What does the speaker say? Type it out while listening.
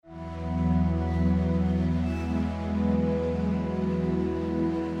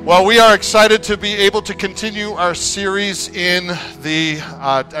Well, we are excited to be able to continue our series in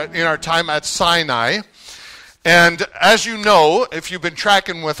our time at Sinai. And as you know, if you've been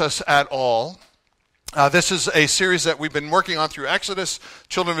tracking with us at all, this is a series that we've been working on through Exodus.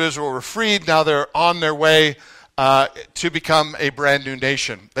 Children of Israel were freed. Now they're on their way to become a brand new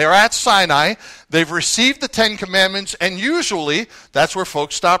nation. They are at Sinai. They've received the Ten Commandments, and usually that's where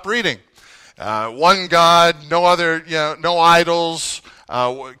folks stop reading. One God, no other, no idols.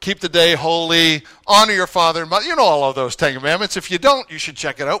 Keep the day holy, honor your father and mother. You know all of those Ten Commandments. If you don't, you should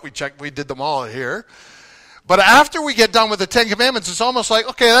check it out. We did them all here. But after we get done with the Ten Commandments, it's almost like,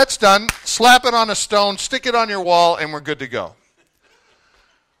 okay, that's done. Slap it on a stone, stick it on your wall, and we're good to go.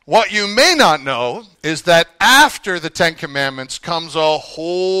 What you may not know is that after the Ten Commandments comes a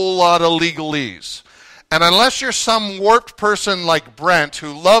whole lot of legalese. And unless you're some warped person like Brent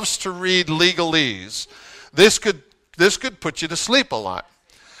who loves to read legalese, this could put you to sleep a lot,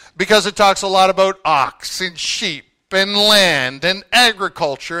 because it talks a lot about ox and sheep and land and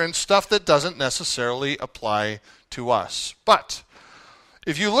agriculture and stuff that doesn't necessarily apply to us. But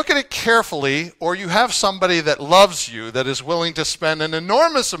if you look at it carefully, or you have somebody that loves you that is willing to spend an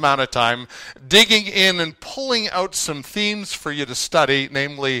enormous amount of time digging in and pulling out some themes for you to study,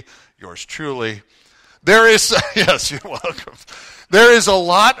 namely yours truly, there is, yes, you're welcome. There is a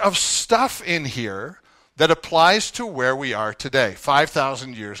lot of stuff in here that applies to where we are today,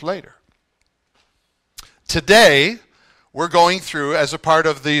 5,000 years later. Today, we're going through, as a part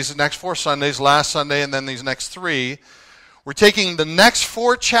of these next 4 Sundays, last Sunday and then these next 3, we're taking the next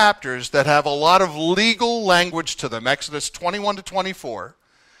 4 chapters that have a lot of legal language to them, Exodus 21 to 24,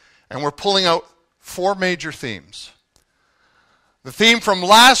 and we're pulling out 4 major themes. The theme from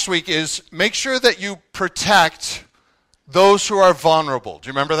last week is make sure that you protect those who are vulnerable. Do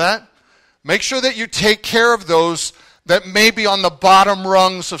you remember that? Make sure that you take care of those that may be on the bottom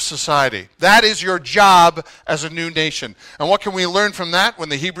rungs of society. That is your job as a new nation. And what can we learn from that? When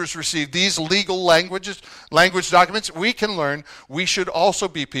the Hebrews received these legal language documents, we can learn we should also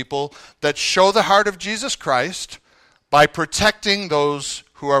be people that show the heart of Jesus Christ by protecting those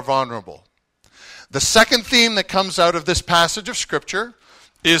who are vulnerable. The second theme that comes out of this passage of Scripture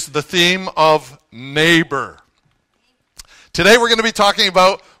is the theme of neighbor. Today we're going to be talking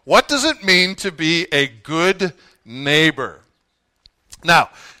about what does it mean to be a good neighbor.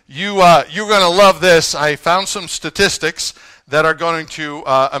 Now, you're going to love this. I found some statistics that are going to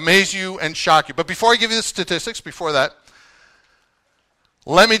amaze you and shock you. But before I give you the statistics, before that,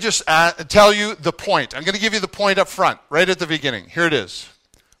 let me just tell you the point. I'm going to give you the point up front, right at the beginning. Here it is.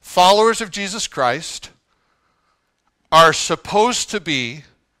 Followers of Jesus Christ are supposed to be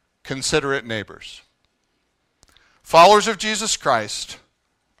considerate neighbors. Followers of Jesus Christ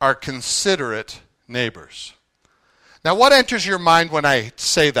are considerate neighbors. Now, what enters your mind when I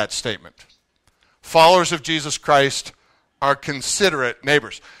say that statement? Followers of Jesus Christ are considerate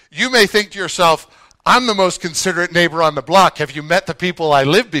neighbors. You may think to yourself, I'm the most considerate neighbor on the block. Have you met the people I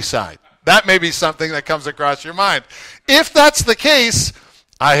live beside? That may be something that comes across your mind. If that's the case,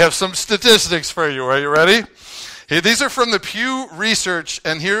 I have some statistics for you. Are you ready? These are from the Pew Research,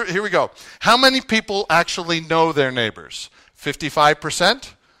 and here we go. How many people actually know their neighbors?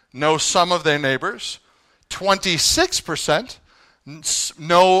 55% know some of their neighbors. 26%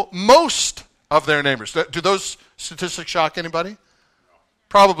 know most of their neighbors. Do those statistics shock anybody?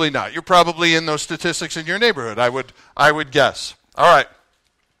 Probably not. You're probably in those statistics in your neighborhood, I would guess. All right.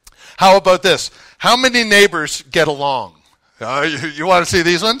 How about this? How many neighbors get along? You want to see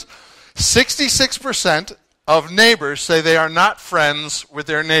these ones? 66% of neighbors say they are not friends with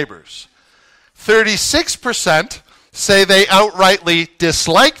their neighbors. 36% say they outrightly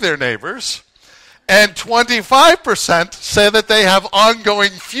dislike their neighbors. And 25% say that they have ongoing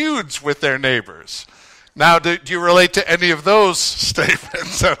feuds with their neighbors. Now, do you relate to any of those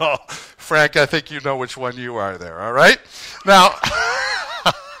statements at all? Frank, I think you know which one you are there, all right? Now,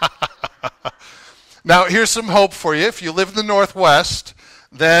 here's some hope for you. If you live in the Northwest,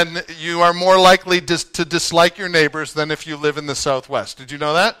 then you are more likely to dislike your neighbors than if you live in the Southwest. Did you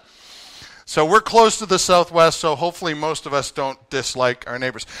know that? So we're close to the Southwest, so hopefully most of us don't dislike our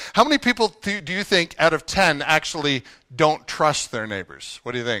neighbors. How many people do you think out of 10 actually don't trust their neighbors?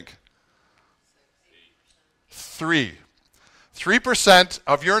 What do you think? 3. 3%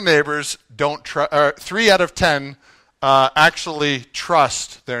 of your neighbors don't trust, 3 out of 10 actually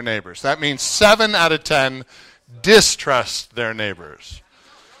trust their neighbors. That means 7 out of 10 distrust their neighbors.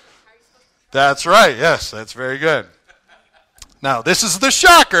 That's right. Yes, that's very good. Now, this is the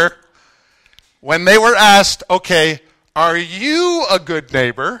shocker. When they were asked, okay, are you a good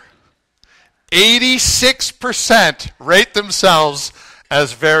neighbor? 86% rate themselves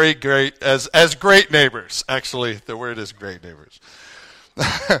as very great, as great neighbors. Actually, the word is great neighbors.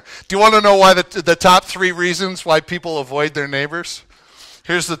 Do you want to know why the top 3 reasons why people avoid their neighbors?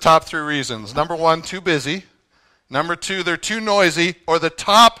 Here's the top 3 reasons. Number 1, too busy. Number 2, they're too noisy. Or the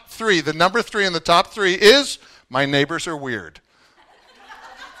top 3, the number 3 in the top 3 is, my neighbors are weird.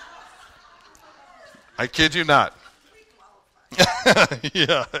 I kid you not.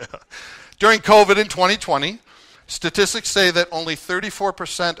 Yeah. During COVID in 2020, statistics say that only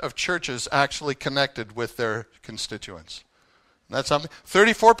 34% of churches actually connected with their constituents. That's something.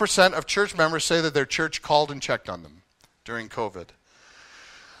 34% of church members say that their church called and checked on them during COVID.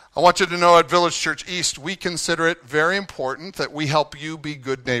 I want you to know at Village Church East, we consider it very important that we help you be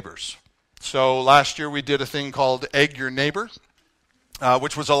good neighbors. So last year we did a thing called Egg Your Neighbor,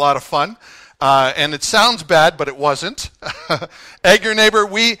 which was a lot of fun. And it sounds bad, but it wasn't. Egg Your Neighbor,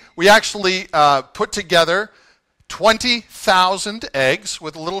 we actually put together 20,000 eggs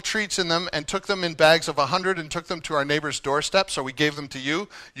with little treats in them and took them in bags of 100 and took them to our neighbor's doorstep. So we gave them to you.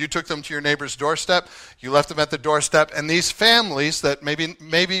 You took them to your neighbor's doorstep. You left them at the doorstep. And these families that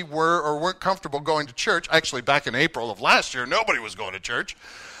maybe were or weren't comfortable going to church, actually back in April of last year, nobody was going to church.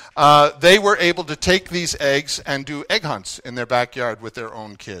 They were able to take these eggs and do egg hunts in their backyard with their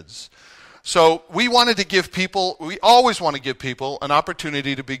own kids. So we always want to give people an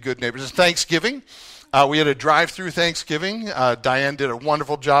opportunity to be good neighbors. It's Thanksgiving. We had a drive-through Thanksgiving. Diane did a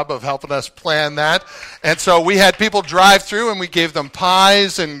wonderful job of helping us plan that. And so we had people drive through and we gave them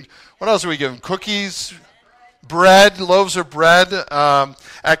pies and what else did we give them? Cookies, bread, loaves of bread.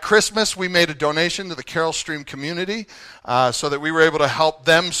 At Christmas, we made a donation to the Carroll Stream community so that we were able to help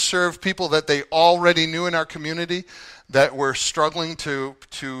them serve people that they already knew in our community that were struggling to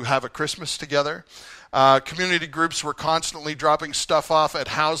have a Christmas together. Community groups were constantly dropping stuff off at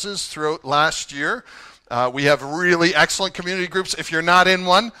houses throughout last year. We have really excellent community groups. If you're not in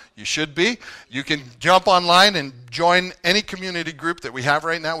one, you should be. You can jump online and join any community group that we have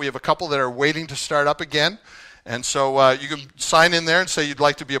right now. We have a couple that are waiting to start up again. And so you can sign in there and say you'd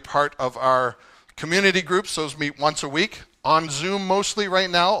like to be a part of our community groups. Those meet once a week, on Zoom mostly right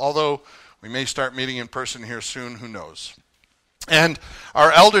now, although we may start meeting in person here soon, who knows. And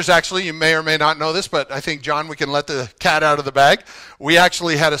our elders, actually, you may or may not know this, but I think, John, we can let the cat out of the bag. We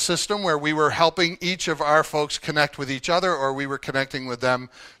actually had a system where we were helping each of our folks connect with each other, or we were connecting with them,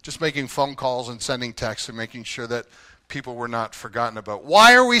 just making phone calls and sending texts and making sure that people were not forgotten about.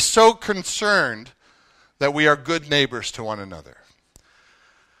 Why are we so concerned that we are good neighbors to one another?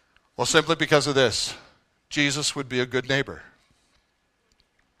 Well, simply because of this. Jesus would be a good neighbor.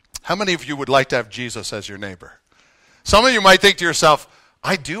 How many of you would like to have Jesus as your neighbor? Some of you might think to yourself,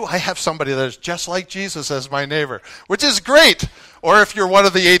 I do. I have somebody that is just like Jesus as my neighbor, which is great. Or if you're one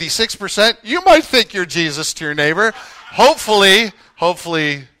of the 86%, you might think you're Jesus to your neighbor. Hopefully,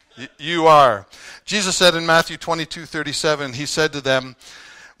 you are. Jesus said in Matthew 22:37, he said to them,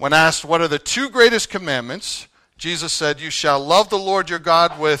 when asked, what are the 2 greatest commandments? Jesus said, you shall love the Lord your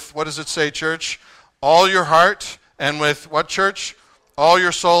God with, what does it say, church? All your heart, and with what, church? All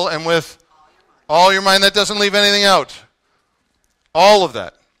your soul, and with all your mind. That doesn't leave anything out. All of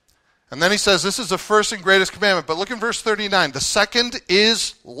that. And then he says, this is the first and greatest commandment. But look in verse 39. The second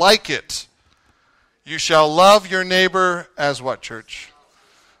is like it. You shall love your neighbor as what, church?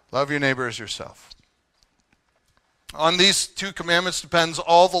 Love your neighbor as yourself. On these 2 commandments depends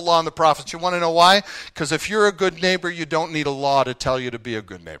all the law and the prophets. You want to know why? Because if you're a good neighbor, you don't need a law to tell you to be a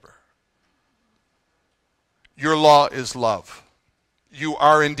good neighbor. Your law is love. You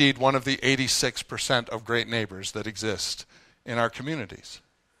are indeed one of the 86% of great neighbors that exist in our communities.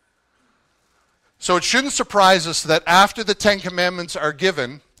 So it shouldn't surprise us that after the 10 Commandments are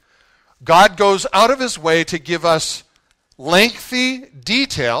given, God goes out of his way to give us lengthy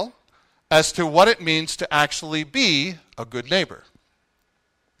detail as to what it means to actually be a good neighbor.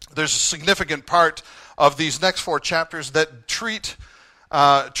 There's a significant part of these next 4 chapters that treat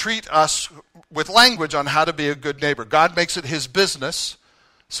us with language on how to be a good neighbor. God makes it his business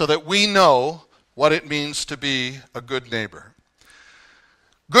so that we know what it means to be a good neighbor.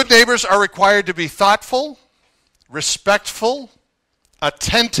 Good neighbors are required to be thoughtful, respectful,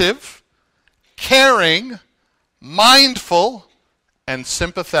 attentive, caring, mindful, and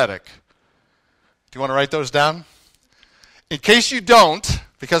sympathetic. Do you want to write those down? In case you don't,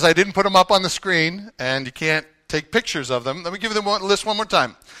 because I didn't put them up on the screen and you can't take pictures of them, let me give you the list one more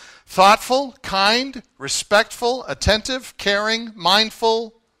time. Thoughtful, kind, respectful, attentive, caring,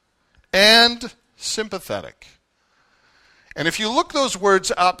 mindful, and sympathetic. And if you look those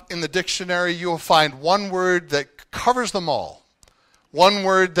words up in the dictionary, you'll find one word that covers them all. One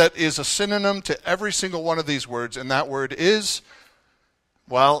word that is a synonym to every single one of these words, and that word is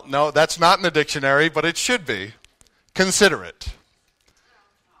Well, no, that's not in the dictionary, but it should be. Considerate.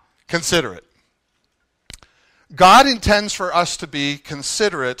 Considerate. God intends for us to be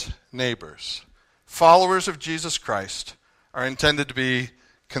considerate neighbors. Followers of Jesus Christ are intended to be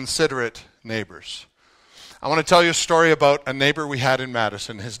considerate neighbors. I want to tell you a story about a neighbor we had in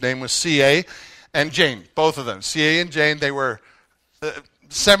Madison. His name was C.A. and Jane, both of them. C.A. and Jane, they were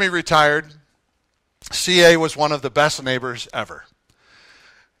semi-retired. C.A. was one of the best neighbors ever.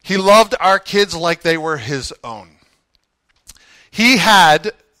 He loved our kids like they were his own. He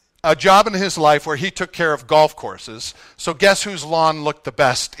had a job in his life where he took care of golf courses. So guess whose lawn looked the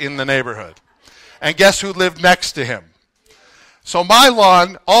best in the neighborhood? And guess who lived next to him? So my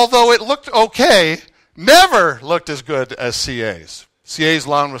lawn, although it looked okay, never looked as good as CA's. CA's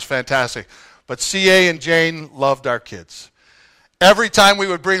lawn was fantastic. But CA and Jane loved our kids. Every time we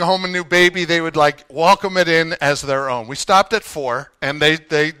would bring home a new baby, they would welcome it in as their own. We stopped at 4, and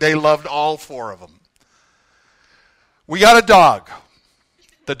they loved all 4 of them. We got a dog.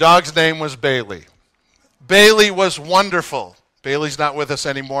 The dog's name was Bailey. Bailey was wonderful. Bailey's not with us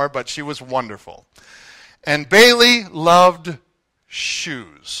anymore, but she was wonderful. And Bailey loved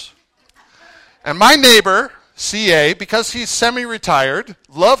shoes. And my neighbor, CA, because he's semi-retired,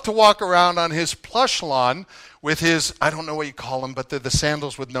 loved to walk around on his plush lawn with his, I don't know what you call them, but they're the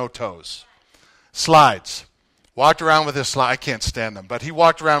sandals with no toes. Slides. Walked around with his slides. I can't stand them, but he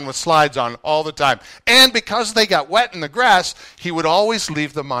walked around with slides on all the time. And because they got wet in the grass, he would always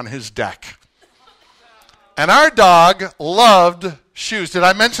leave them on his deck. And our dog loved shoes. Did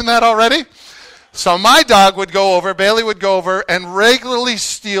I mention that already? So my dog would go over, Bailey would go over, and regularly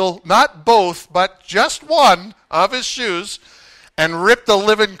steal, not both, but just one of his shoes, and rip the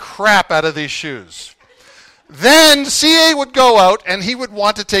living crap out of these shoes. Then CA would go out, and he would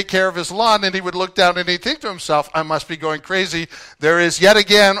want to take care of his lawn, and he would look down and he'd think to himself, I must be going crazy. There is yet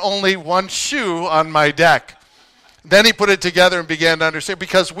again only one shoe on my deck. Then he put it together and began to understand,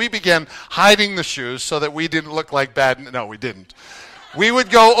 because we began hiding the shoes so that we didn't look like bad. No, we didn't. We would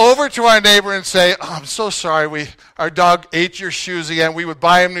go over to our neighbor and say, I'm so sorry, our dog ate your shoes again. We would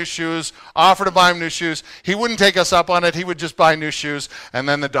buy him new shoes, offer to buy him new shoes. He wouldn't take us up on it. He would just buy new shoes, and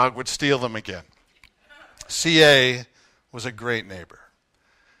then the dog would steal them again. CA was a great neighbor.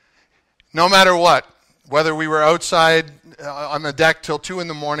 No matter what, whether we were outside on the deck till 2 in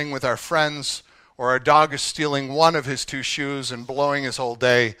the morning with our friends, or our dog is stealing one of his 2 shoes and blowing his whole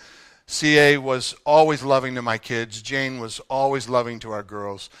day, CA was always loving to my kids. Jane was always loving to our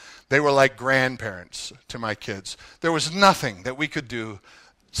girls. They were like grandparents to my kids. There was nothing that we could do,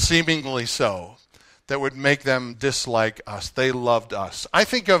 seemingly so, that would make them dislike us. They loved us. I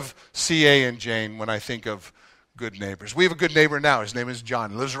think of CA and Jane when I think of good neighbors. We have a good neighbor now. His name is John.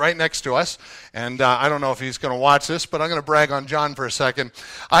 He lives right next to us. And I don't know if he's going to watch this, but I'm going to brag on John for a second.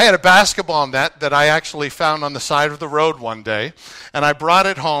 I had a basketball net that I actually found on the side of the road one day. And I brought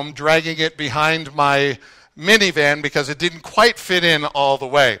it home, dragging it behind my minivan because it didn't quite fit in all the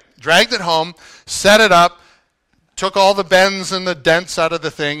way. Dragged it home, set it up, took all the bends and the dents out of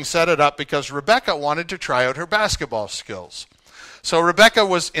the thing, set it up because Rebecca wanted to try out her basketball skills. So Rebecca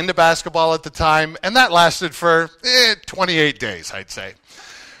was into basketball at the time, and that lasted for 28 days, I'd say.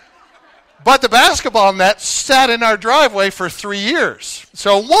 But the basketball net sat in our driveway for 3 years.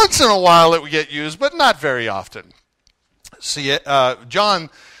 So once in a while it would get used, but not very often. See, John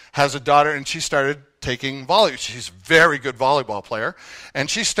has a daughter, and she started taking volleyball. She's a very good volleyball player. And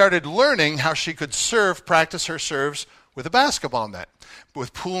she started learning how she could practice her serves with a basketball net,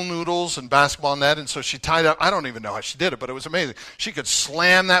 with pool noodles and basketball net. And so she tied up, I don't even know how she did it, but it was amazing. She could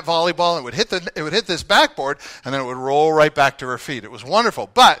slam that volleyball, and it would hit this backboard, and then it would roll right back to her feet. It was wonderful.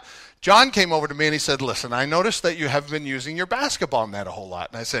 But John came over to me and he said, listen, I noticed that you haven't been using your basketball net a whole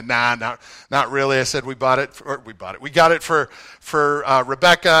lot. And I said, nah, not really. I said, we got it for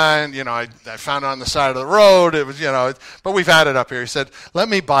Rebecca, and, I found it on the side of the road. It was, but we've had it up here. He said, let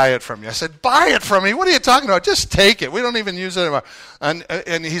me buy it from you. I said, buy it from me? What are you talking about? Just take it. We don't even use it anymore.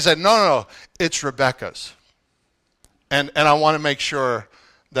 And he said, no, it's Rebecca's. And I want to make sure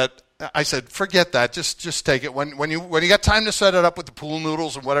that, I said, forget that. Just take it. When you got time to set it up with the pool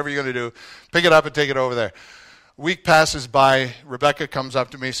noodles and whatever you're going to do, pick it up and take it over there. A week passes by. Rebecca comes up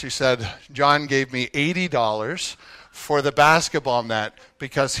to me. She said, John gave me $80 for the basketball net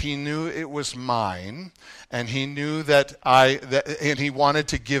because he knew it was mine, and he knew and he wanted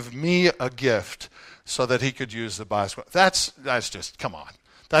to give me a gift so that he could use the basketball. That's just, come on.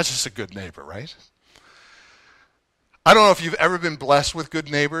 That's just a good neighbor, right? I don't know if you've ever been blessed with good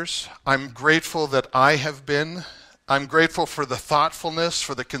neighbors. I'm grateful that I have been. I'm grateful for the thoughtfulness,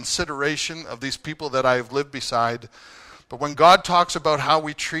 for the consideration of these people that I've lived beside. But when God talks about how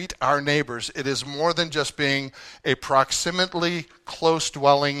we treat our neighbors, it is more than just being a proximately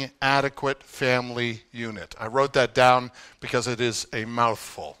close-dwelling, adequate family unit. I wrote that down because it is a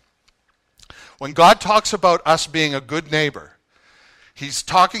mouthful. When God talks about us being a good neighbor, he's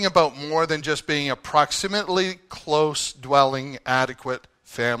talking about more than just being a proximately close-dwelling, adequate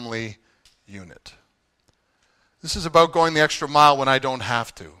family unit. This is about going the extra mile when I don't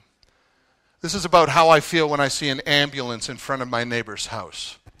have to. This is about how I feel when I see an ambulance in front of my neighbor's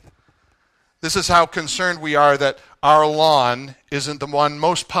house. This is how concerned we are that our lawn isn't the one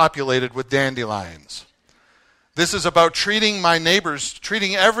most populated with dandelions. This is about treating my neighbors,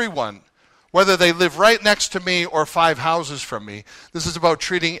 treating everyone, whether they live right next to me or 5 houses from me. This is about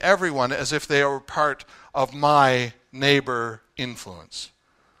treating everyone as if they are part of my neighbor influence.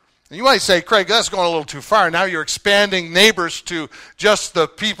 And you might say, Craig, that's going a little too far. Now you're expanding neighbors to just the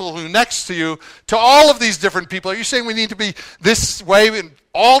people who next to you, to all of these different people. Are you saying we need to be this way in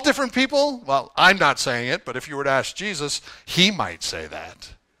all different people? Well, I'm not saying it, but if you were to ask Jesus, he might say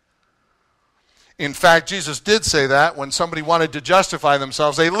that. In fact, Jesus did say that when somebody wanted to justify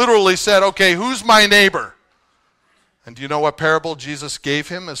themselves. They literally said, okay, who's my neighbor? And do you know what parable Jesus gave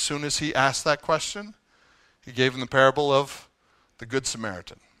him as soon as he asked that question? He gave him the parable of the Good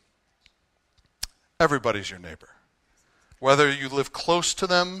Samaritan. Everybody's your neighbor, whether you live close to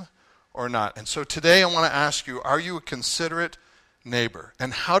them or not. And so today I want to ask you, are you a considerate neighbor?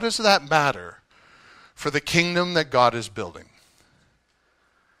 And how does that matter for the kingdom that God is building?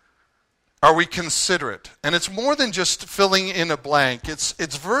 Are we considerate? And it's more than just filling in a blank. It's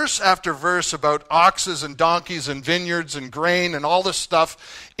verse after verse about oxes and donkeys and vineyards and grain and all this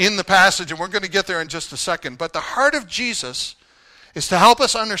stuff in the passage, and we're going to get there in just a second. But the heart of Jesus is to help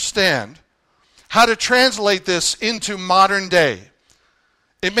us understand how to translate this into modern day.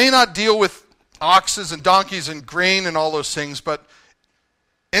 It may not deal with oxes and donkeys and grain and all those things,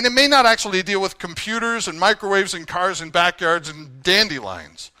 and it may not actually deal with computers and microwaves and cars and backyards and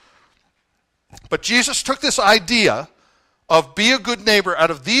dandelions. But Jesus took this idea of be a good neighbor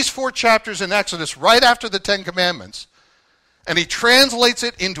out of these 4 chapters in Exodus right after the 10 Commandments, and he translates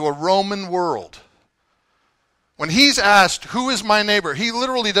it into a Roman world. When he's asked, who is my neighbor? He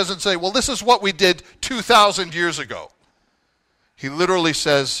literally doesn't say, well, this is what we did 2,000 years ago. He literally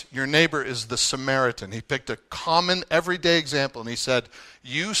says, your neighbor is the Samaritan. He picked a common, everyday example, and he said,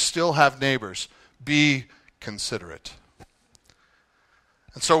 you still have neighbors. Be considerate.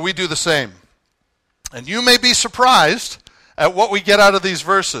 And so we do the same. And you may be surprised at what we get out of these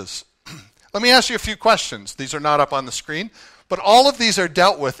verses. Let me ask you a few questions. These are not up on the screen, but all of these are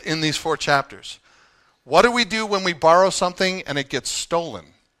dealt with in these 4 chapters. What do we do when we borrow something and it gets stolen?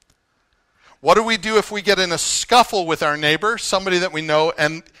 What do we do if we get in a scuffle with our neighbor, somebody that we know,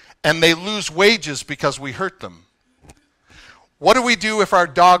 and they lose wages because we hurt them? What do we do if our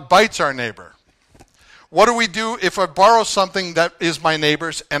dog bites our neighbor? What do we do if I borrow something that is my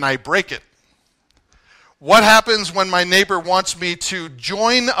neighbor's and I break it? What happens when my neighbor wants me to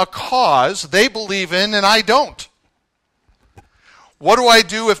join a cause they believe in and I don't? What do I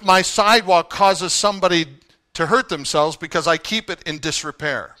do if my sidewalk causes somebody to hurt themselves because I keep it in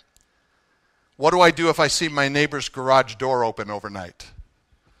disrepair? What do I do if I see my neighbor's garage door open overnight?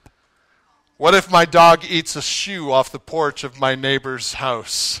 What if my dog eats a shoe off the porch of my neighbor's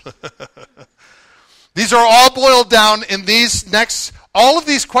house? These are all boiled down in these next, all of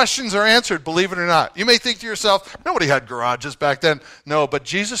these questions are answered, believe it or not. You may think to yourself, nobody had garages back then. No, but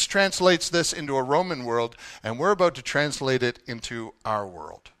Jesus translates this into a Roman world, and we're about to translate it into our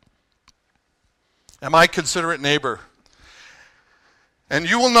world. Am I a considerate neighbor? And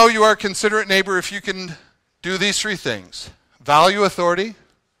you will know you are a considerate neighbor if you can do these 3 things. Value authority,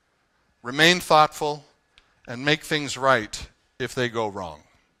 remain thoughtful, and make things right if they go wrong.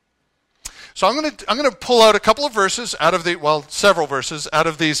 So I'm going to pull out a couple of verses out of several verses out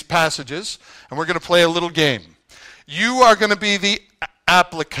of these passages, and we're going to play a little game. You are going to be the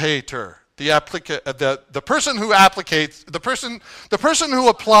applicator, the person who applicates, the person who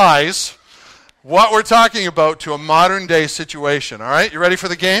applies what we're talking about to a modern day situation. All right, you ready for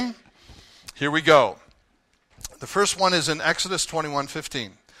the game? Here we go. The first one is in Exodus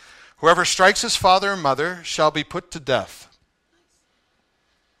 21:15. Whoever strikes his father or mother shall be put to death.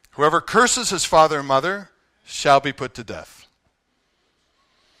 Whoever curses his father or mother shall be put to death.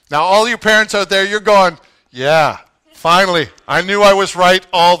 Now, all you parents out there, you're going, yeah, finally, I knew I was right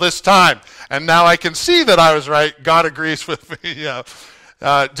all this time. And now I can see that I was right. God agrees with me. Yeah.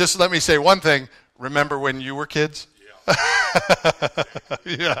 Just let me say one thing. Remember when you were kids?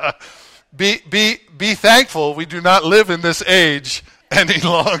 Yeah. Be thankful we do not live in this age any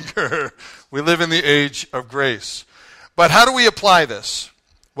longer. We live in the age of grace. But how do we apply this?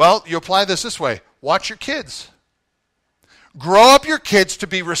 Well, you apply this way. Watch your kids. Grow up your kids to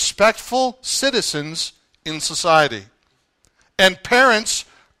be respectful citizens in society. And parents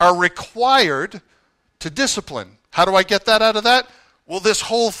are required to discipline. How do I get that out of that? Well, this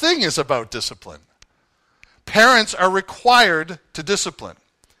whole thing is about discipline. Parents are required to discipline.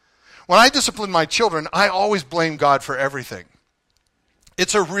 When I discipline my children, I always blame God for everything.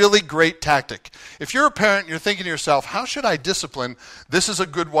 It's a really great tactic. If you're a parent, you're thinking to yourself, how should I discipline? This is a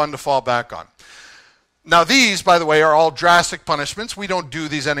good one to fall back on. Now these, by the way, are all drastic punishments. We don't do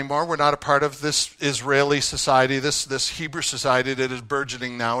these anymore. We're not a part of this Israeli society, this Hebrew society that is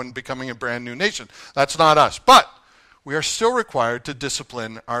burgeoning now and becoming a brand new nation. That's not us. But we are still required to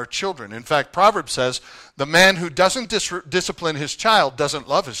discipline our children. In fact, Proverbs says, the man who doesn't discipline his child doesn't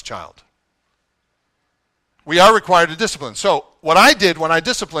love his child. We are required to discipline. So what I did when I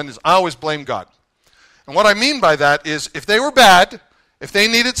disciplined is I always blame God. And what I mean by that is if they were bad, if they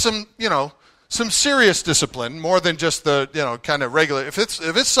needed some serious discipline, more than just the, kind of regular, if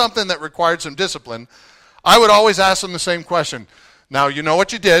it's something that required some discipline, I would always ask them the same question. Now, you know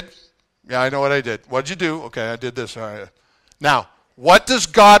what you did? Yeah, I know what I did. What'd you do? Okay, I did this. All right. Now, what does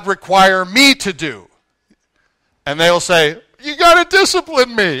God require me to do? And they'll say, you got to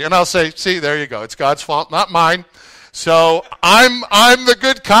discipline me. And I'll say, see, there you go. It's God's fault, not mine. So I'm the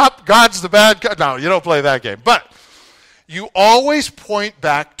good cop. God's the bad cop. No, you don't play that game. But you always point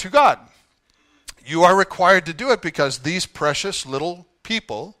back to God. You are required to do it because these precious little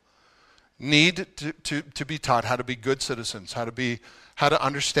people need to be taught how to be good citizens, how to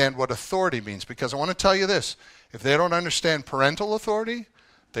understand what authority means. Because I want to tell you this, if they don't understand parental authority,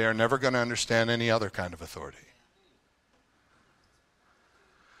 they are never going to understand any other kind of authority.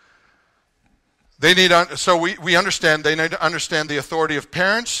 We understand they need to understand the authority of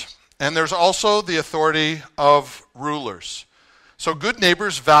parents, and there's also the authority of rulers. So good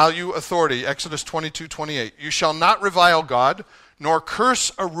neighbors value authority. Exodus 22:28. You shall not revile God, nor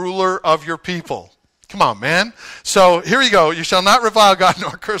curse a ruler of your people. Come on, man. So here you go. You shall not revile God,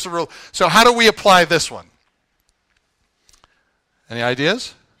 nor curse a ruler. So how do we apply this one? Any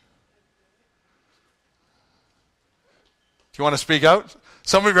ideas? Do you want to speak out?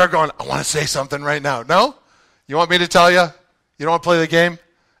 Some of you are going, I want to say something right now. No? You want me to tell you? You don't want to play the game?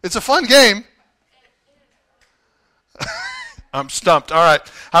 It's a fun game. I'm stumped. All right.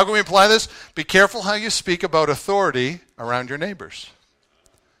 How can we apply this? Be careful how you speak about authority around your neighbors.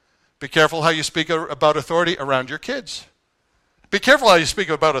 Be careful how you speak about authority around your kids. Be careful how you speak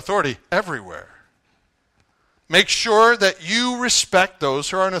about authority everywhere. Make sure that you respect those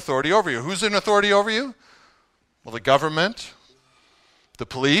who are in authority over you. Who's in authority over you? Well, the government, the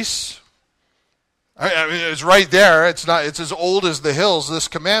police. I mean, it's right there. It's as old as the hills, this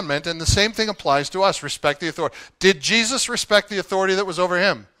commandment, and the same thing applies to us. Respect the authority. Did Jesus respect the authority that was over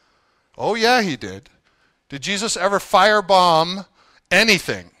him? Oh, yeah, he did. Did Jesus ever firebomb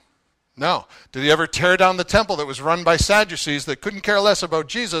anything? No. Did he ever tear down the temple that was run by Sadducees that couldn't care less about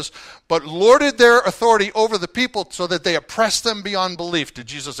Jesus, but lorded their authority over the people so that they oppressed them beyond belief? Did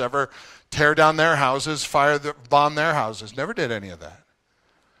Jesus ever tear down their houses, bomb their houses? Never did any of that.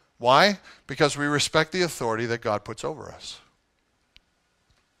 Why? Because we respect the authority that God puts over us.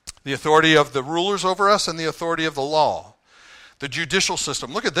 The authority of the rulers over us and the authority of the law. The judicial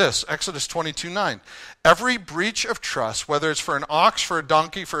system. Look at this, Exodus 22:9. Every breach of trust, whether it's for an ox, for a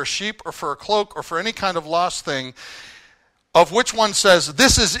donkey, for a sheep, or for a cloak, or for any kind of lost thing, of which one says,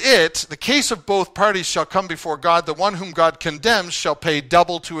 this is it, the case of both parties shall come before God. The one whom God condemns shall pay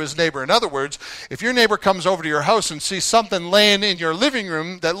double to his neighbor. In other words, if your neighbor comes over to your house and sees something laying in your living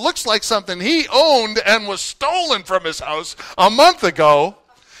room that looks like something he owned and was stolen from his house a month ago,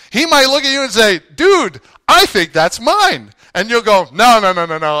 he might look at you and say, dude, I think that's mine. And you'll go, no,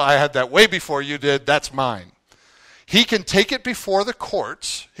 I had that way before you did, that's mine. He can take it before the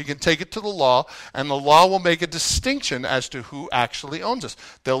courts, he can take it to the law, and the law will make a distinction as to who actually owns us.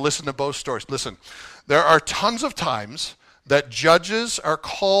 They'll listen to both stories. Listen, there are tons of times that judges are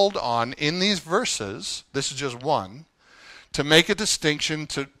called on in these verses, this is just one, to make a distinction,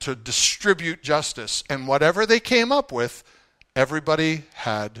 to distribute justice. And whatever they came up with, everybody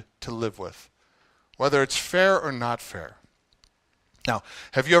had to live with, whether it's fair or not fair. Now,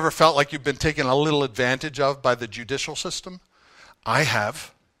 have you ever felt like you've been taken a little advantage of by the judicial system? I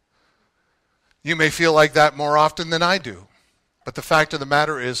have. You may feel like that more often than I do. But the fact of the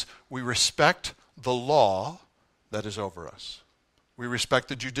matter is, we respect the law that is over us. We respect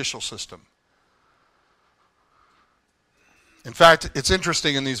the judicial system. In fact, it's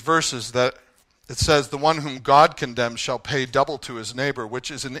interesting in these verses that it says, the one whom God condemns shall pay double to his neighbor,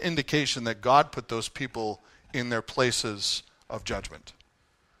 which is an indication that God put those people in their places of judgment.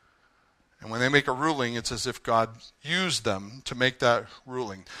 And when they make a ruling, it's as if God used them to make that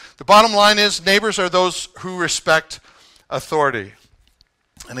ruling. The bottom line is, neighbors are those who respect authority.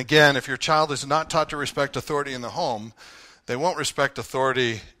 And again, if your child is not taught to respect authority in the home, they won't respect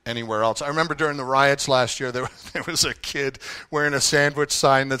authority anywhere else. I remember during the riots last year, there was a kid wearing a sandwich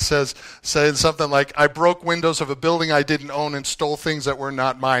sign that said something like, "I broke windows of a building I didn't own and stole things that were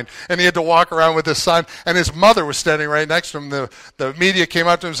not mine." And he had to walk around with this sign, and his mother was standing right next to him. The media came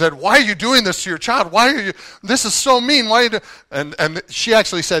up to him and said, "Why are you doing this to your child? Why are you? This is so mean. Why are you?" And she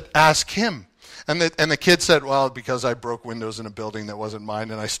actually said, "Ask him." And the kid said, "Well, because I broke windows in a building that wasn't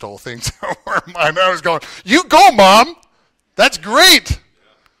mine and I stole things that weren't mine." And I was going, "You go, Mom. That's great."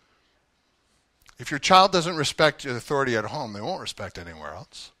 If your child doesn't respect your authority at home, they won't respect anywhere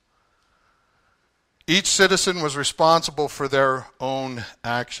else. Each citizen was responsible for their own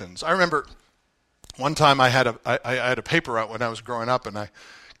actions. I remember one time I had a paper route when I was growing up, and I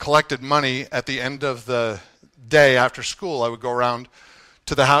collected money at the end of the day after school. I would go around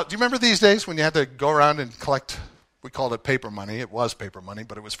to the house. Do you remember these days when you had to go around and collect? We called it paper money. It was paper money,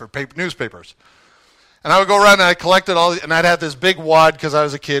 but it was for newspapers. And I would go around and I collected and I'd have this big wad because I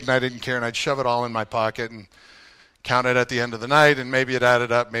was a kid and I didn't care, and I'd shove it all in my pocket and count it at the end of the night, and maybe it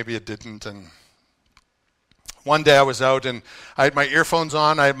added up, maybe it didn't. And one day I was out and I had my earphones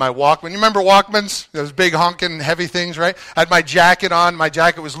on, I had my Walkman. You remember Walkmans? Those big honking heavy things, right? I had my jacket on, my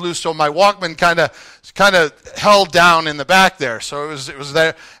jacket was loose, so my Walkman kind of held down in the back there. So it was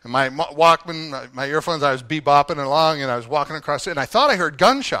there, and my Walkman, my earphones, I was bebopping along, and I was walking across it, and I thought I heard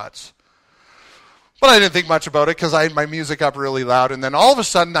gunshots. But I didn't think much about it because I had my music up really loud. And then all of a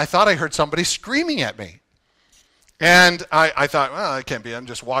sudden, I thought I heard somebody screaming at me. And I thought, well, it can't be. I'm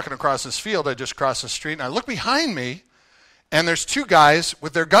just walking across this field. I just crossed the street. And I look behind me, and there's two guys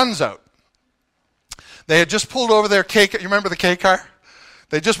with their guns out. They had just pulled over their K car. You remember the K car?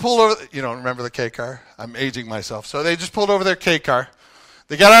 They just pulled over. You don't remember the K car? I'm aging myself. So they just pulled over their K car.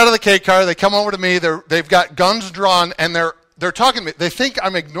 They got out of the K car. They come over to me. They've got guns drawn, and they're talking to me. They think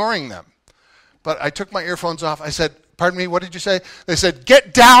I'm ignoring them. But I took my earphones off. I said, "Pardon me, what did you say?" They said,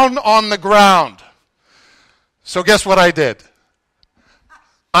 "Get down on the ground." So guess what I did?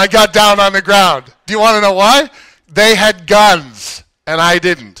 I got down on the ground. Do you want to know why? They had guns, and I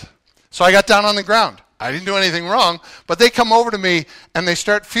didn't. So I got down on the ground. I didn't do anything wrong, but they come over to me, and they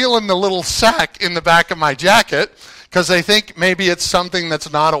start feeling the little sack in the back of my jacket because they think maybe it's something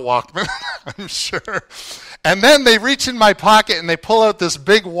that's not a Walkman, I'm sure. And then they reach in my pocket, and they pull out this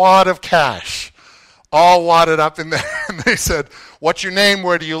big wad of cash, all wadded up in there. And they said, "What's your name?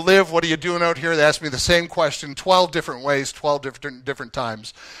 Where do you live? What are you doing out here?" They asked me the same question 12 different ways, 12 different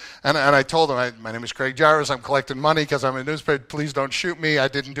times. And I told them, "My name is Craig Jarvis. I'm collecting money because I'm a newspaper. Please don't shoot me. I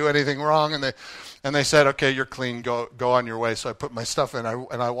didn't do anything wrong." And they said, "Okay, you're clean. Go on your way." So I put my stuff in,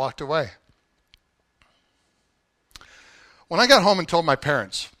 and I walked away. When I got home and told my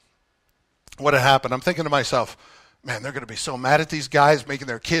parents what had happened, I'm thinking to myself, man, they're going to be so mad at these guys making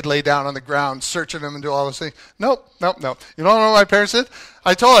their kid lay down on the ground, searching them and do all those things. Nope. You don't know what my parents did?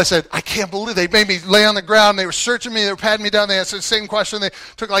 I said, "I can't believe they made me lay on the ground. They were searching me. They were patting me down. They asked the same question. They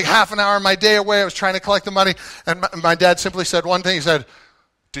took like half an hour of my day away. I was trying to collect the money." And my dad simply said one thing. He said,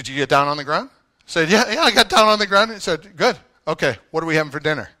 "Did you get down on the ground?" I said, yeah, I got down on the ground. He said, "Good. Okay, what are we having for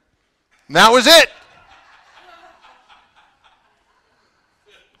dinner?" And that was it.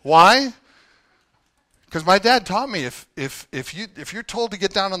 Why? Because my dad taught me if you're told to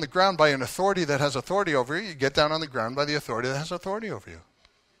get down on the ground by an authority that has authority over you, you get down on the ground by the authority that has authority over you.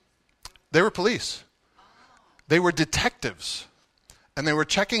 They were police. They were detectives. And they were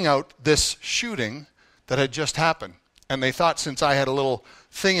checking out this shooting that had just happened. And they thought since I had a little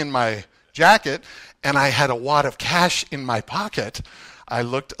thing in my jacket and I had a wad of cash in my pocket, I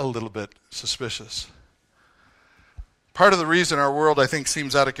looked a little bit suspicious. Part of the reason our world, I think,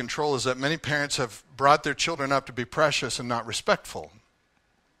 seems out of control is that many parents have brought their children up to be precious and not respectful.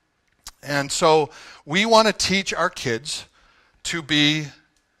 And so we want to teach our kids to be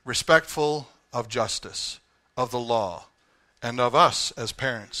respectful of justice, of the law, and of us as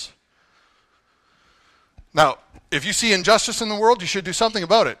parents. Now, if you see injustice in the world, you should do something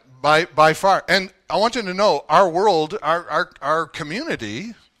about it, by far. And I want you to know, our world, our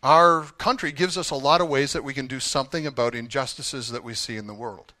community, our country gives us a lot of ways that we can do something about injustices that we see in the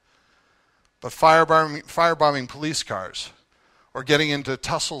world. But firebombing police cars or getting into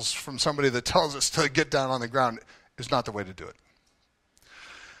tussles from somebody that tells us to get down on the ground is not the way to do it.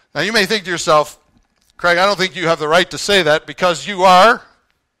 Now you may think to yourself, "Craig, I don't think you have the right to say that because you are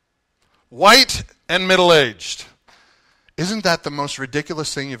white and middle-aged." Isn't that the most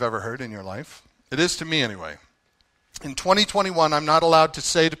ridiculous thing you've ever heard in your life? It is to me anyway. In 2021, I'm not allowed to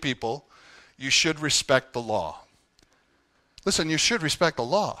say to people, you should respect the law. Listen, you should respect the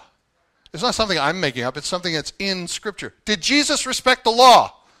law. It's not something I'm making up. It's something that's in Scripture. Did Jesus respect the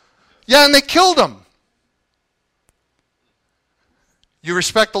law? Yeah, and they killed him. You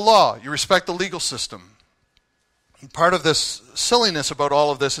respect the law. You respect the legal system. And part of this silliness about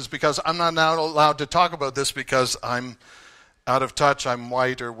all of this is because I'm not now allowed to talk about this because I'm out of touch, I'm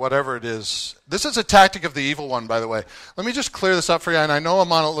white, or whatever it is. This is a tactic of the evil one, by the way. Let me just clear this up for you, and I know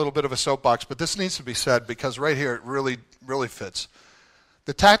I'm on a little bit of a soapbox, but this needs to be said because right here it really, really fits.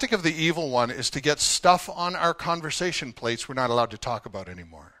 The tactic of the evil one is to get stuff on our conversation plates we're not allowed to talk about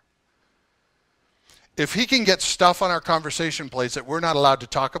anymore. If he can get stuff on our conversation plates that we're not allowed to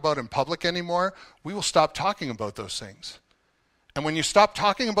talk about in public anymore, we will stop talking about those things. And when you stop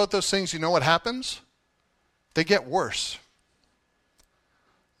talking about those things, you know what happens? They get worse.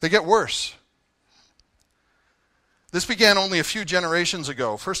 They get worse. This began only a few generations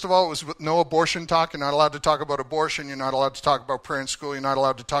ago. First of all, it was with no abortion talk. You're not allowed to talk about abortion. You're not allowed to talk about prayer in school. You're not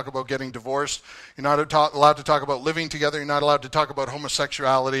allowed to talk about getting divorced. You're not allowed to talk about living together. You're not allowed to talk about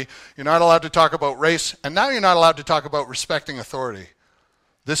homosexuality. You're not allowed to talk about race. And now you're not allowed to talk about respecting authority.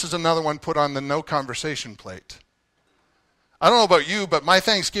 This is another one put on the no conversation plate. I don't know about you, but my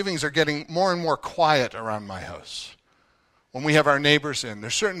Thanksgivings are getting more and more quiet around my house. When we have our neighbors in,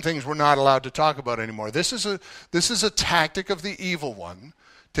 there's certain things we're not allowed to talk about anymore. This is a tactic of the evil one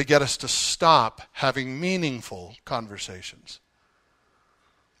to get us to stop having meaningful conversations.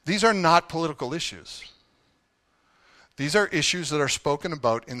 These are not political issues. These are issues that are spoken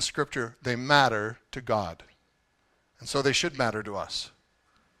about in Scripture. They matter to God. And so they should matter to us.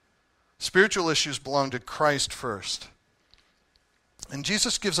 Spiritual issues belong to Christ first. And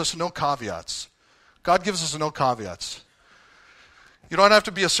Jesus gives us no caveats. God gives us no caveats. You don't have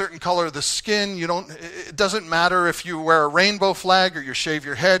to be a certain color of the skin. It doesn't matter if you wear a rainbow flag or you shave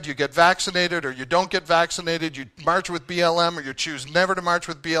your head, you get vaccinated or you don't get vaccinated, you march with BLM or you choose never to march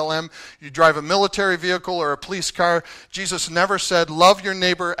with BLM, you drive a military vehicle or a police car. Jesus never said, love your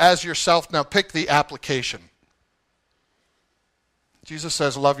neighbor as yourself. Now pick the application. Jesus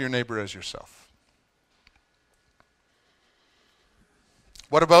says, love your neighbor as yourself.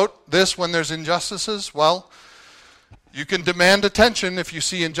 What about this when there's injustices? Well, you can demand attention if you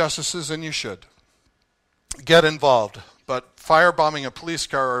see injustices, and you should. Get involved. But firebombing a police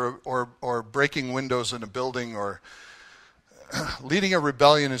car or breaking windows in a building or leading a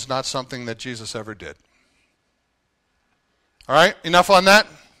rebellion is not something that Jesus ever did. All right, enough on that.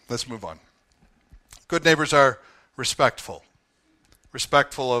 Let's move on. Good neighbors are respectful.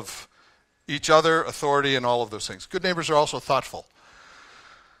 Respectful of each other, authority, and all of those things. Good neighbors are also thoughtful.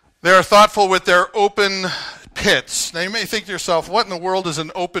 They are thoughtful with their open pits. Now you may think to yourself, what in the world is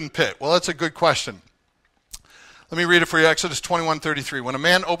an open pit? Well, that's a good question. Let me read it for you, Exodus 21:33. When a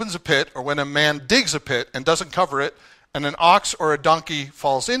man opens a pit, or when a man digs a pit and doesn't cover it, and an ox or a donkey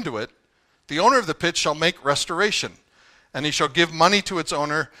falls into it, the owner of the pit shall make restoration, and he shall give money to its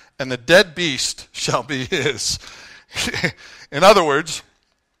owner, and the dead beast shall be his. In other words,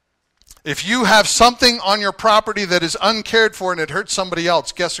 if you have something on your property that is uncared for and it hurts somebody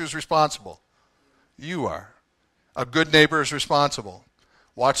else, guess who's responsible? You are. A good neighbor is responsible.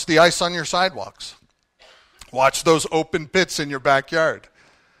 Watch the ice on your sidewalks. Watch those open pits in your backyard.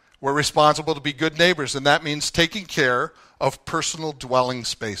 We're responsible to be good neighbors, and that means taking care of personal dwelling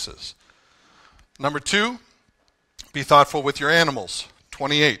spaces. Number 2, be thoughtful with your animals.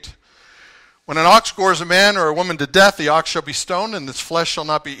 28. When an ox gores a man or a woman to death, the ox shall be stoned, and its flesh shall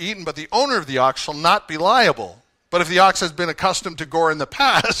not be eaten, but the owner of the ox shall not be liable. But if the ox has been accustomed to gore in the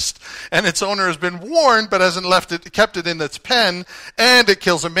past, and its owner has been warned, but hasn't kept it in its pen, and it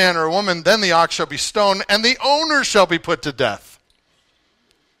kills a man or a woman, then the ox shall be stoned, and the owner shall be put to death.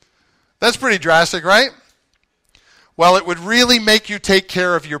 That's pretty drastic, right? Well, it would really make you take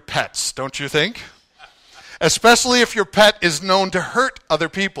care of your pets, don't you think? Especially if your pet is known to hurt other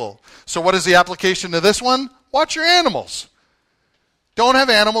people. So what is the application to this one? Watch your animals. Don't have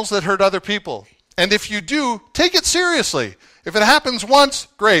animals that hurt other people. And if you do, take it seriously. If it happens once,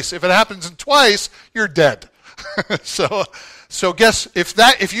 grace. If it happens twice, you're dead. So guess,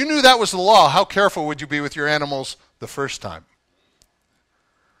 if you knew that was the law, how careful would you be with your animals the first time?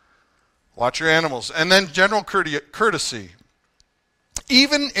 Watch your animals. And then general courtesy.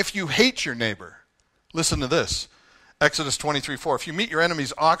 Even if you hate your neighbor, listen to this. Exodus 23:4. If you meet your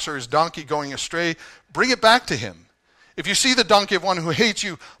enemy's ox or his donkey going astray, bring it back to him. If you see the donkey of one who hates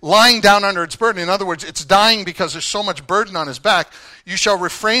you lying down under its burden, in other words, it's dying because there's so much burden on his back, you shall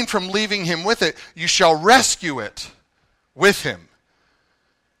refrain from leaving him with it. You shall rescue it with him.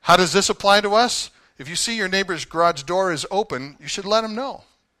 How does this apply to us? If you see your neighbor's garage door is open, you should let them know.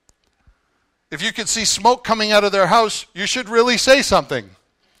 If you can see smoke coming out of their house, you should really say something.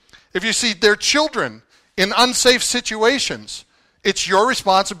 If you see their children in unsafe situations, it's your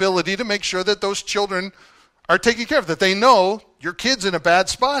responsibility to make sure that those children are taken care of, that they know your kid's in a bad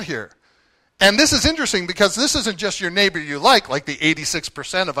spot here. And this is interesting because this isn't just your neighbor you like the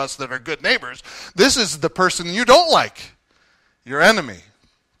 86% of us that are good neighbors. This is the person you don't like, your enemy.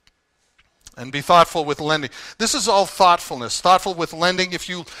 And be thoughtful with lending. This is all thoughtfulness. Thoughtful with lending. If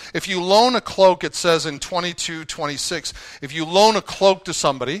you loan a cloak, it says in 22:26, if you loan a cloak to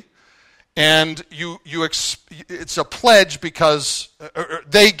somebody, and it's a pledge because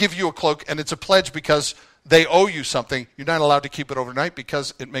they give you a cloak, and it's a pledge because they owe you something, you're not allowed to keep it overnight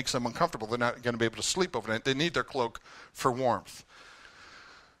because it makes them uncomfortable. They're not going to be able to sleep overnight. They need their cloak for warmth.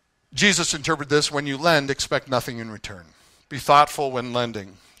 Jesus interpreted this: when you lend, expect nothing in return. Be thoughtful when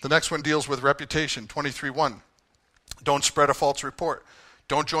lending. The next one deals with reputation, 23:1. Don't spread a false report.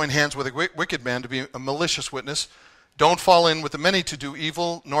 Don't join hands with a wicked man to be a malicious witness. Don't fall in with the many to do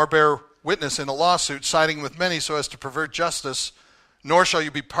evil, nor bear witness in a lawsuit, siding with many so as to pervert justice, nor shall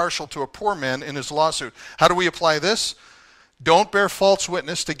you be partial to a poor man in his lawsuit. How do we apply this? Don't bear false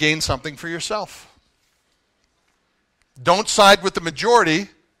witness to gain something for yourself. Don't side with the majority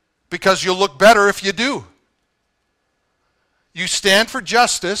because you'll look better if you do. You stand for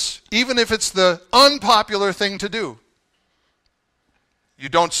justice, even if it's the unpopular thing to do. You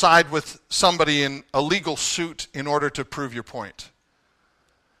don't side with somebody in a legal suit in order to prove your point.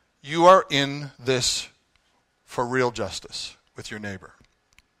 You are in this for real justice with your neighbor.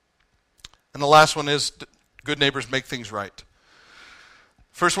 And the last one is good neighbors make things right.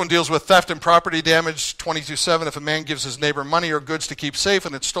 First one deals with theft and property damage, 22:7. If a man gives his neighbor money or goods to keep safe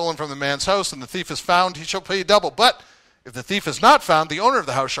and it's stolen from the man's house and the thief is found, he shall pay double. But if the thief is not found, the owner of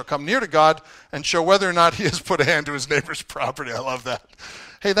the house shall come near to God and show whether or not he has put a hand to his neighbor's property. I love that.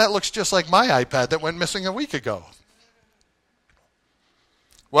 Hey, that looks just like my iPad that went missing a week ago.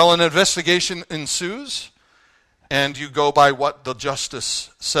 Well, an investigation ensues, and you go by what the justice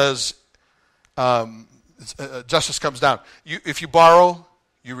says. Justice comes down. If you borrow,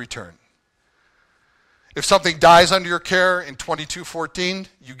 you return. If something dies under your care in 22:14,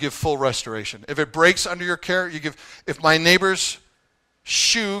 you give full restoration. If it breaks under your care, you give. If my neighbor's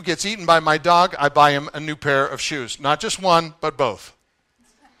shoe gets eaten by my dog, I buy him a new pair of shoes. Not just one, but both.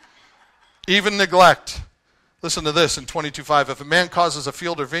 Even neglect. Listen to this in 22:5. If a man causes a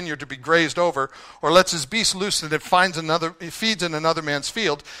field or vineyard to be grazed over, or lets his beast loose and it feeds in another man's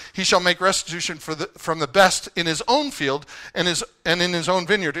field, he shall make restitution from the best in his own field and in his own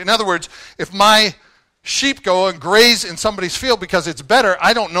vineyard. In other words, if my sheep go and graze in somebody's field because it's better,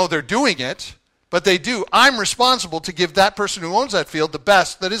 I don't know they're doing it, but they do. I'm responsible to give that person who owns that field the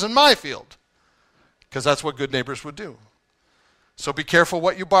best that is in my field, because that's what good neighbors would do. So be careful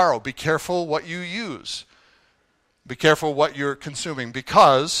what you borrow. Be careful what you use. Be careful what you're consuming,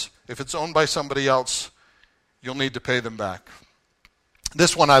 because if it's owned by somebody else, you'll need to pay them back.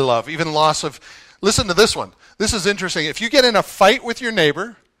 This one I love. Even loss of... Listen to this one. This is interesting. If you get in a fight with your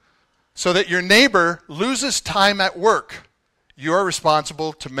neighbor so that your neighbor loses time at work, you're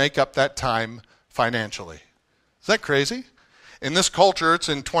responsible to make up that time financially. Is that crazy? In this culture, it's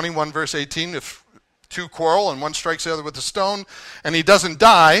in 21 verse 18, if two quarrel and one strikes the other with a stone, and he doesn't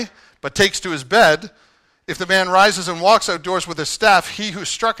die, but takes to his bed, if the man rises and walks outdoors with his staff, he who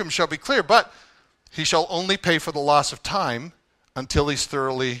struck him shall be clear, but he shall only pay for the loss of time until he's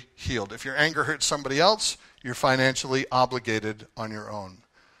thoroughly healed. If your anger hurts somebody else, you're financially obligated on your own.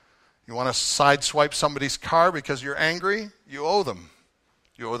 You want to sideswipe somebody's car because you're angry? You owe them.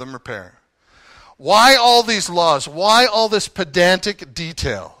 You owe them repair. Why all these laws? Why all this pedantic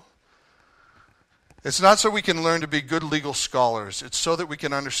detail? It's not so we can learn to be good legal scholars. It's so that we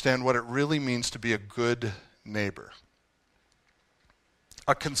can understand what it really means to be a good neighbor.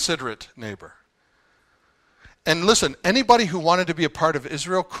 A considerate neighbor. And listen, anybody who wanted to be a part of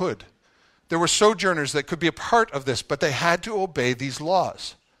Israel could. There were sojourners that could be a part of this, but they had to obey these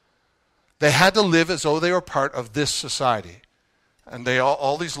laws. They had to live as though they were part of this society. And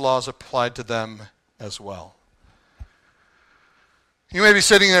all these laws applied to them as well. You may be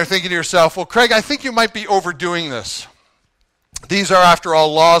sitting there thinking to yourself, well, Craig, I think you might be overdoing this. These are, after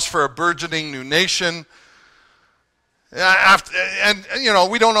all, laws for a burgeoning new nation. And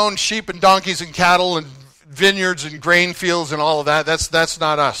we don't own sheep and donkeys and cattle and vineyards and grain fields and all of that. That's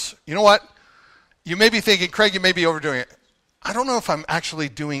not us. You know what? You may be thinking, Craig, you may be overdoing it. I don't know if I'm actually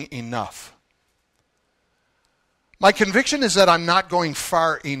doing enough. My conviction is that I'm not going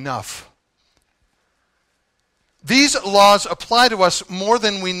far enough. These laws apply to us more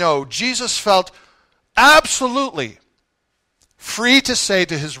than we know. Jesus felt absolutely free to say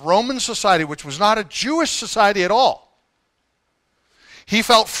to his Roman society, which was not a Jewish society at all, he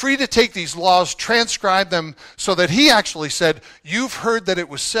felt free to take these laws, transcribe them, so that he actually said, you've heard that it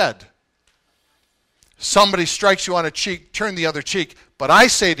was said, somebody strikes you on a cheek, turn the other cheek, but I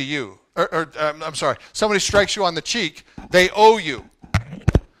say to you, somebody strikes you on the cheek, they owe you.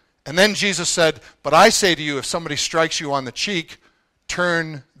 And then Jesus said, but I say to you, if somebody strikes you on the cheek,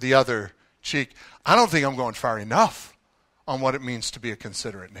 turn the other cheek. I don't think I'm going far enough on what it means to be a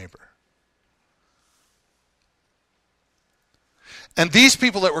considerate neighbor. And these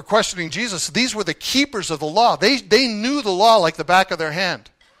people that were questioning Jesus, these were the keepers of the law. They knew the law like the back of their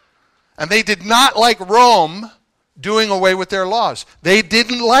hand. And they did not like Rome doing away with their laws. They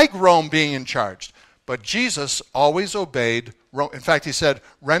didn't like Rome being in charge. But Jesus always obeyed Rome. In fact, he said,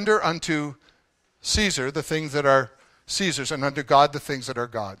 render unto Caesar the things that are Caesar's, and unto God the things that are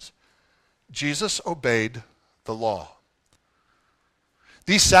God's. Jesus obeyed the law.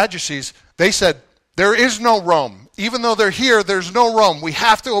 These Sadducees, they said, there is no Rome. Even though they're here, there's no Rome. We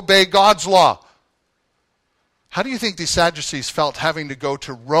have to obey God's law. How do you think these Sadducees felt having to go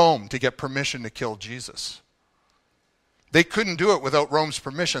to Rome to get permission to kill Jesus? They couldn't do it without Rome's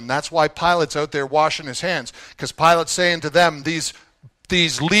permission. That's why Pilate's out there washing his hands, because Pilate's saying to them, these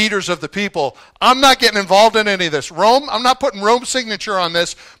leaders of the people, I'm not getting involved in any of this. Rome, I'm not putting Rome's signature on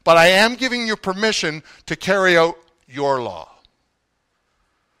this, but I am giving you permission to carry out your law.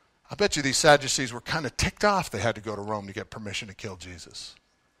 I bet you these Sadducees were kind of ticked off they had to go to Rome to get permission to kill Jesus.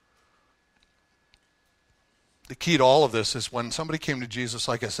 The key to all of this is when somebody came to Jesus,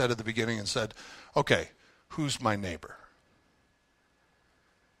 like I said at the beginning, and said, okay, who's my neighbor?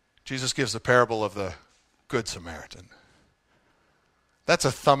 Jesus gives the parable of the Good Samaritan. That's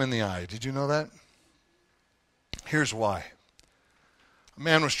a thumb in the eye. Did you know that? Here's why. A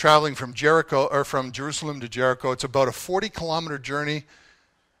man was traveling from Jerusalem to Jericho. It's about a 40-kilometer journey,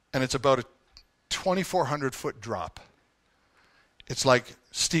 and it's about a 2,400-foot drop. It's like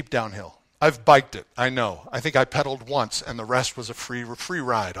steep downhill. I've biked it, I know. I think I pedaled once, and the rest was a free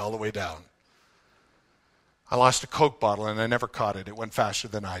ride all the way down. I lost a Coke bottle, and I never caught it. It went faster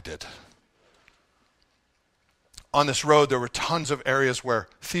than I did. On this road, there were tons of areas where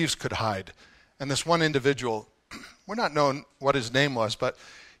thieves could hide. And this one individual, we're not known what his name was, but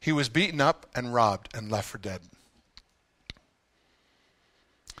he was beaten up and robbed and left for dead.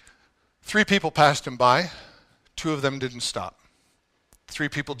 3 people passed him by. 2 of them didn't stop. 3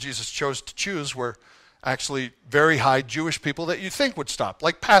 people Jesus chose to choose were actually very high Jewish people that you'd think would stop,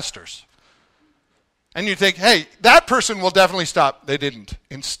 like pastors. And you'd think, hey, that person will definitely stop. They didn't.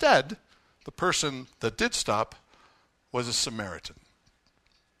 Instead, the person that did stop was a Samaritan.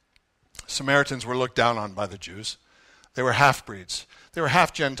 Samaritans were looked down on by the Jews. They were half-breeds. They were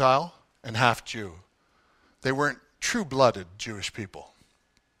half Gentile and half Jew. They weren't true-blooded Jewish people.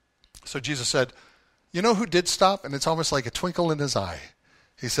 So Jesus said, you know who did stop? And it's almost like a twinkle in his eye.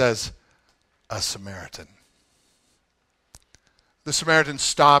 He says, a Samaritan. The Samaritan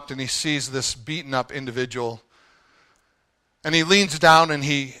stopped and he sees this beaten up individual. And he leans down and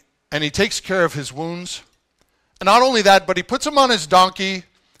he takes care of his wounds. And not only that, but he puts him on his donkey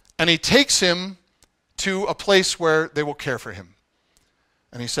and he takes him to a place where they will care for him.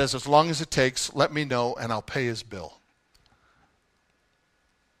 And he says, as long as it takes, let me know and I'll pay his bill.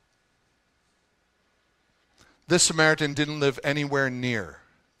 This Samaritan didn't live anywhere near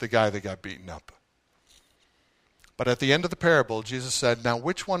the guy that got beaten up. But at the end of the parable, Jesus said, now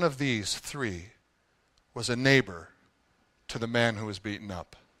which one of these 3 was a neighbor to the man who was beaten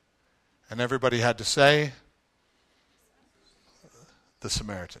up? And everybody had to say, the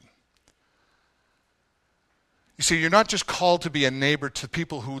Samaritan. You see, you're not just called to be a neighbor to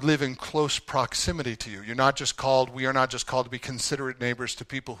people who live in close proximity to you. We are not just called to be considerate neighbors to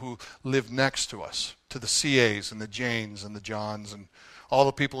people who live next to us, to the CAs and the Janes and the Johns and all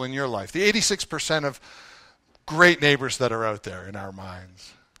the people in your life. The 86% of great neighbors that are out there in our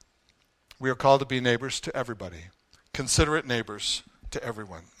minds. We are called to be neighbors to everybody, considerate neighbors to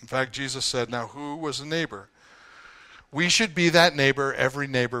everyone. In fact, Jesus said, now who was a neighbor? We should be that neighbor every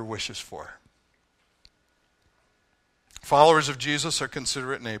neighbor wishes for. Followers of Jesus are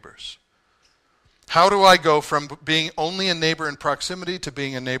considerate neighbors. How do I go from being only a neighbor in proximity to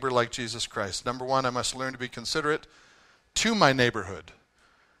being a neighbor like Jesus Christ? Number 1, I must learn to be considerate to my neighborhood,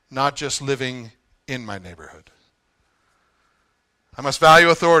 not just living in my neighborhood. I must value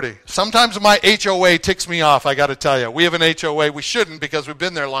authority. Sometimes my HOA ticks me off, I got to tell you. We have an HOA. We shouldn't because we've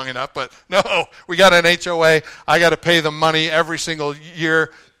been there long enough, but no, we got an HOA. I got to pay them money every single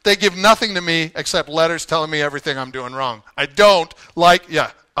year They give nothing to me except letters telling me everything I'm doing wrong.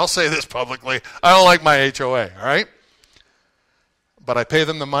 I'll say this publicly. I don't like my HOA, all right? But I pay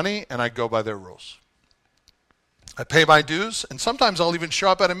them the money and I go by their rules. I pay my dues, and sometimes I'll even show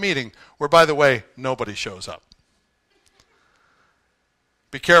up at a meeting where, by the way, nobody shows up.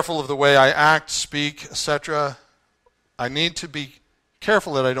 Be careful of the way I act, speak, etc. I need to be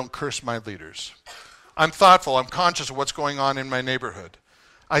careful that I don't curse my leaders. I'm thoughtful. I'm conscious of what's going on in my neighborhood.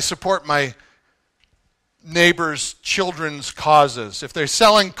 I support my neighbors' children's causes. If they're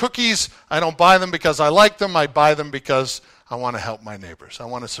selling cookies, I don't buy them because I like them. I buy them because I want to help my neighbors. I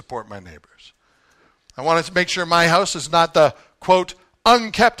want to support my neighbors. I want to make sure my house is not the, quote,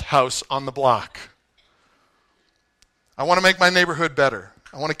 unkept house on the block. I want to make my neighborhood better.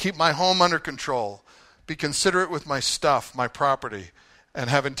 I want to keep my home under control, be considerate with my stuff, my property, and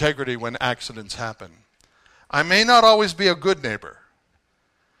have integrity when accidents happen. I may not always be a good neighbor,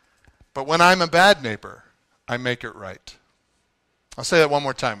 but when I'm a bad neighbor, I make it right. I'll say that one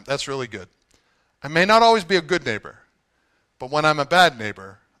more time. That's really good. I may not always be a good neighbor, but when I'm a bad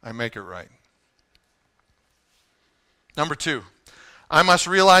neighbor, I make it right. Number 2, I must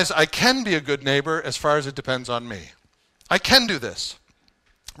realize I can be a good neighbor as far as it depends on me. I can do this.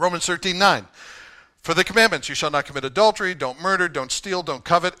 Romans 13:9. For the commandments, you shall not commit adultery, don't murder, don't steal, don't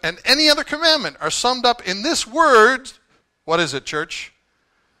covet, and any other commandment are summed up in this word. What is it, church?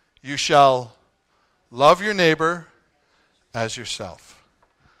 You shall love your neighbor as yourself.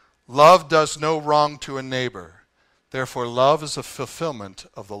 Love does no wrong to a neighbor. Therefore, love is a fulfillment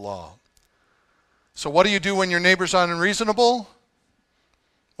of the law. So what do you do when your neighbors are unreasonable?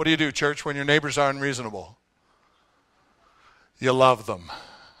 What do you do, church, when your neighbors are unreasonable? You love them.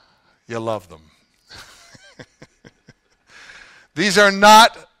 You love them. These are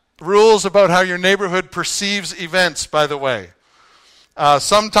not rules about how your neighborhood perceives events, by the way.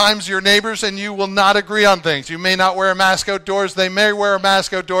 Sometimes your neighbors and you will not agree on things. You may not wear a mask outdoors. They may wear a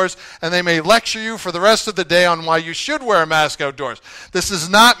mask outdoors, and they may lecture you for the rest of the day on why you should wear a mask outdoors. This does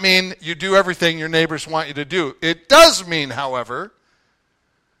not mean you do everything your neighbors want you to do. It does mean, however,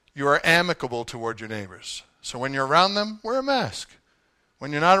 you are amicable toward your neighbors. So when you're around them, wear a mask.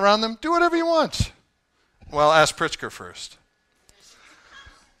 When you're not around them, do whatever you want. Well, ask Pritzker first.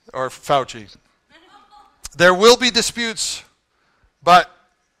 Or Fauci. There will be disputes, but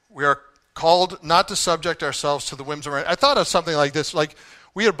we are called not to subject ourselves to the whims of our... I thought of something like this. Like,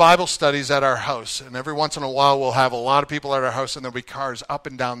 we had Bible studies at our house, and every once in a while we'll have a lot of people at our house, and there'll be cars up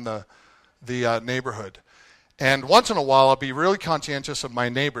and down the neighborhood. And once in a while I'll be really conscientious of my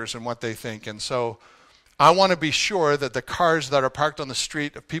neighbors and what they think. And so I want to be sure that the cars that are parked on the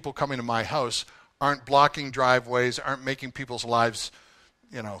street of people coming to my house aren't blocking driveways, aren't making people's lives,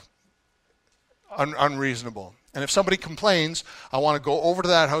 unreasonable. And if somebody complains, I want to go over to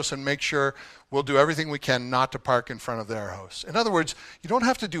that house and make sure we'll do everything we can not to park in front of their house. In other words, you don't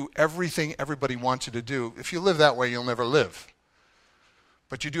have to do everything everybody wants you to do. If you live that way, you'll never live.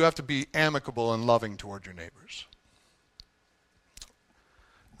 But you do have to be amicable and loving toward your neighbors.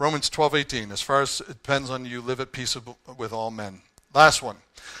 Romans 12:18, as far as it depends on you, live at peace with all men. Last one.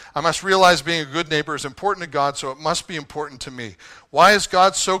 I must realize being a good neighbor is important to God, so it must be important to me. Why is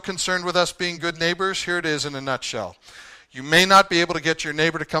God so concerned with us being good neighbors? Here it is in a nutshell. You may not be able to get your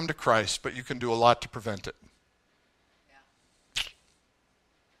neighbor to come to Christ, but you can do a lot to prevent it. Yeah.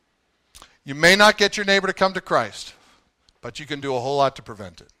 You may not get your neighbor to come to Christ, but you can do a whole lot to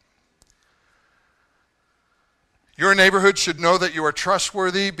prevent it. Your neighborhood should know that you are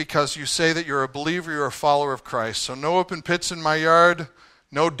trustworthy because you say that you're a believer, you're a follower of Christ. So no open pits in my yard,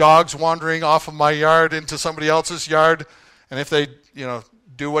 no dogs wandering off of my yard into somebody else's yard. And if they,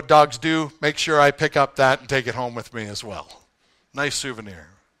 do what dogs do, make sure I pick up that and take it home with me as well. Nice souvenir.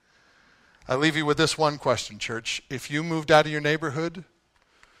 I leave you with this one question, church. If you moved out of your neighborhood,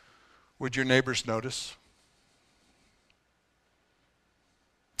 would your neighbors notice?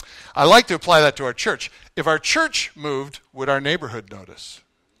 I like to apply that to our church. If our church moved, would our neighborhood notice?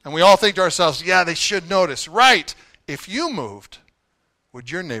 And we all think to ourselves, yeah, they should notice. Right. If you moved, would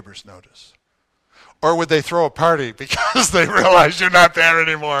your neighbors notice? Or would they throw a party because they realize you're not there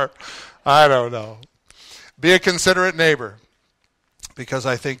anymore? I don't know. Be a considerate neighbor, because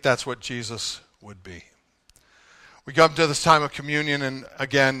I think that's what Jesus would be. We come to this time of communion, and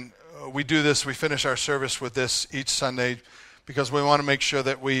again, we do this, we finish our service with this each Sunday, because we want to make sure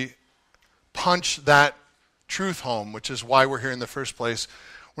that we punch that truth home, which is why we're here in the first place.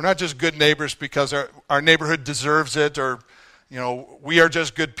 We're not just good neighbors because our neighborhood deserves it, or we are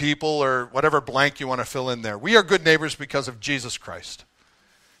just good people, or whatever blank you want to fill in there. We are good neighbors because of Jesus Christ.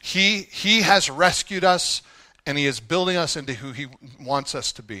 He has rescued us, And he is building us into who he wants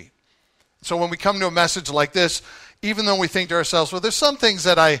us to be. So when we come to a message like this, even though we think to ourselves, well, there's some things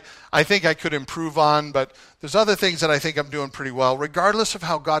that I think I could improve on, but there's other things that I think I'm doing pretty well. Regardless of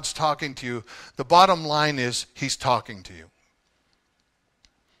how God's talking to you, the bottom line is he's talking to you.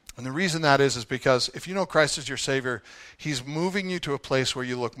 And the reason that is because if you know Christ as your Savior, he's moving you to a place where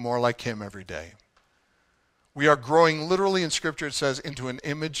you look more like him every day. We are growing, literally in Scripture it says, into an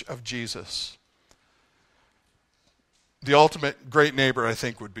image of Jesus. The ultimate great neighbor, I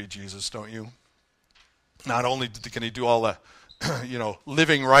think, would be Jesus, don't you? Not only can he do all the,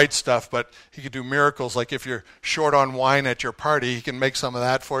 living right stuff, but he could do miracles. Like if you're short on wine at your party, he can make some of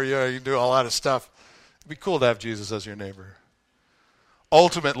that for you. He can do a lot of stuff. It'd be cool to have Jesus as your neighbor.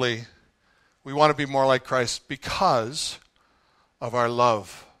 Ultimately, we want to be more like Christ because of our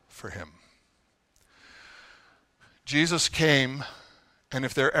love for him. Jesus came, and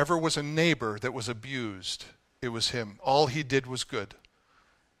if there ever was a neighbor that was abused, it was him. All he did was good,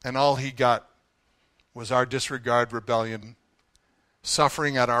 and all he got was our disregard, rebellion,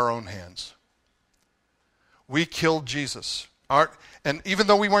 suffering at our own hands. We killed Jesus. And even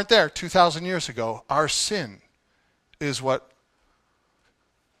though we weren't there 2,000 years ago, our sin is what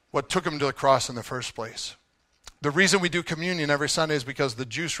took him to the cross in the first place. The reason we do communion every Sunday is because the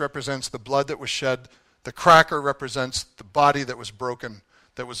juice represents the blood that was shed. The cracker represents the body that was broken,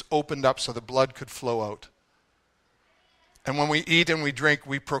 that was opened up so the blood could flow out. And when we eat and we drink,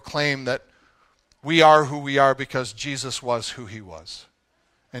 we proclaim that we are who we are because Jesus was who he was.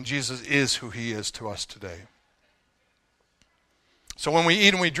 And Jesus is who he is to us today. So when we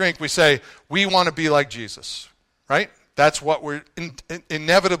eat and we drink, we say, we want to be like Jesus, right? That's what we're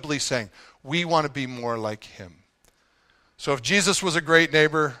inevitably saying. We want to be more like him. So if Jesus was a great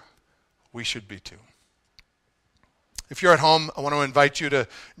neighbor, we should be too. If you're at home, I want to invite you to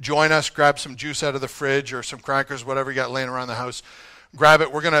join us, grab some juice out of the fridge or some crackers, whatever you got laying around the house. Grab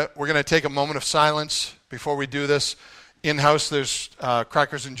it. We're gonna take a moment of silence before we do this. In-house, there's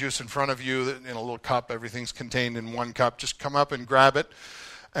crackers and juice in front of you in a little cup. Everything's contained in one cup. Just come up and grab it.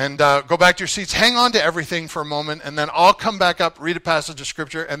 And go back to your seats. Hang on to everything for a moment, and then I'll come back up, read a passage of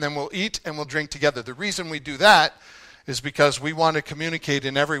Scripture, and then we'll eat and we'll drink together. The reason we do that is because we want to communicate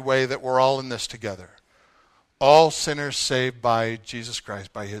in every way that we're all in this together. All sinners saved by Jesus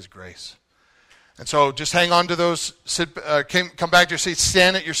Christ, by his grace. And so just hang on to those. Come back to your seats.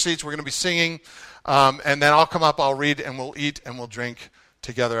 Stand at your seats. We're going to be singing. And then I'll come up, I'll read, and we'll eat and we'll drink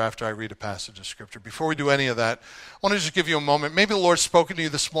together after I read a passage of Scripture. Before we do any of that, I want to just give you a moment. Maybe the Lord's spoken to you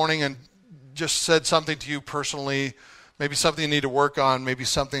this morning and just said something to you personally. Maybe something you need to work on. Maybe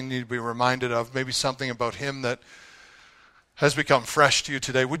something you need to be reminded of. Maybe something about him that has become fresh to you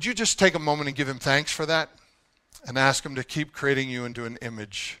today. Would you just take a moment and give him thanks for that? And ask him to keep creating you into an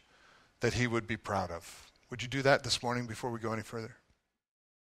image that he would be proud of. Would you do that this morning before we go any further?